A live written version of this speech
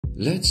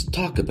Let's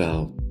talk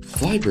about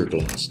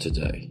fiberglass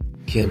today.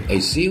 Can a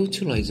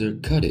CO2 laser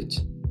cut it?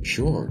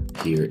 Sure,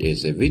 here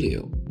is a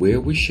video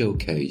where we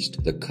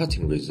showcased the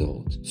cutting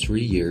result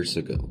 3 years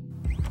ago.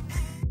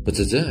 But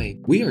today,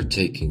 we are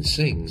taking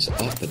things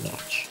up a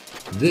notch.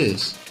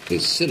 This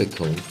is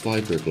silicone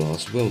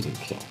fiberglass welding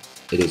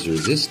cloth. It is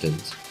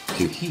resistant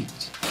to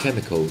heat,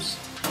 chemicals,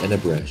 and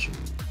abrasion,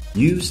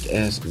 used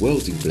as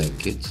welding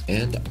blankets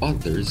and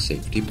other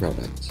safety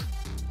products.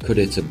 Could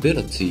its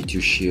ability to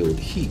shield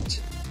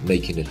heat,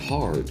 making it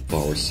hard for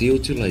our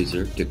CO2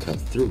 laser to cut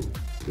through?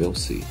 We'll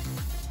see.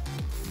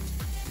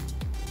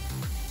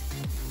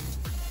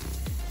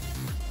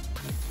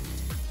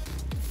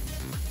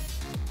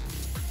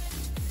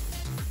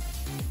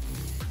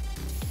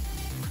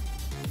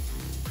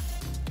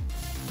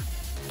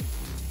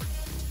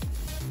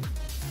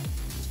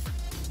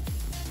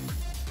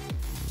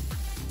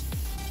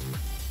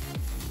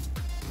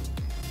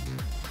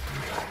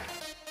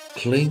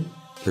 Clean,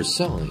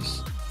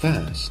 precise,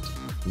 fast,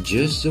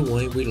 just the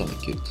way we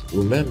like it.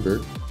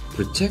 Remember,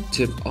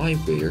 protective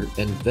eyewear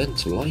and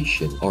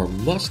ventilation are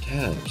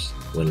must-haves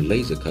when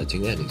laser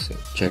cutting anything.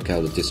 Check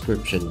out the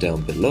description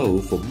down below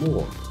for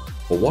more,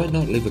 or why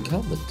not leave a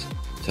comment?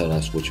 Tell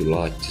us what you'd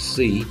like to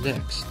see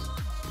next.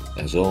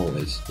 As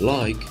always,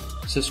 like,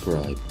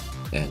 subscribe,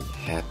 and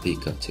happy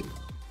cutting.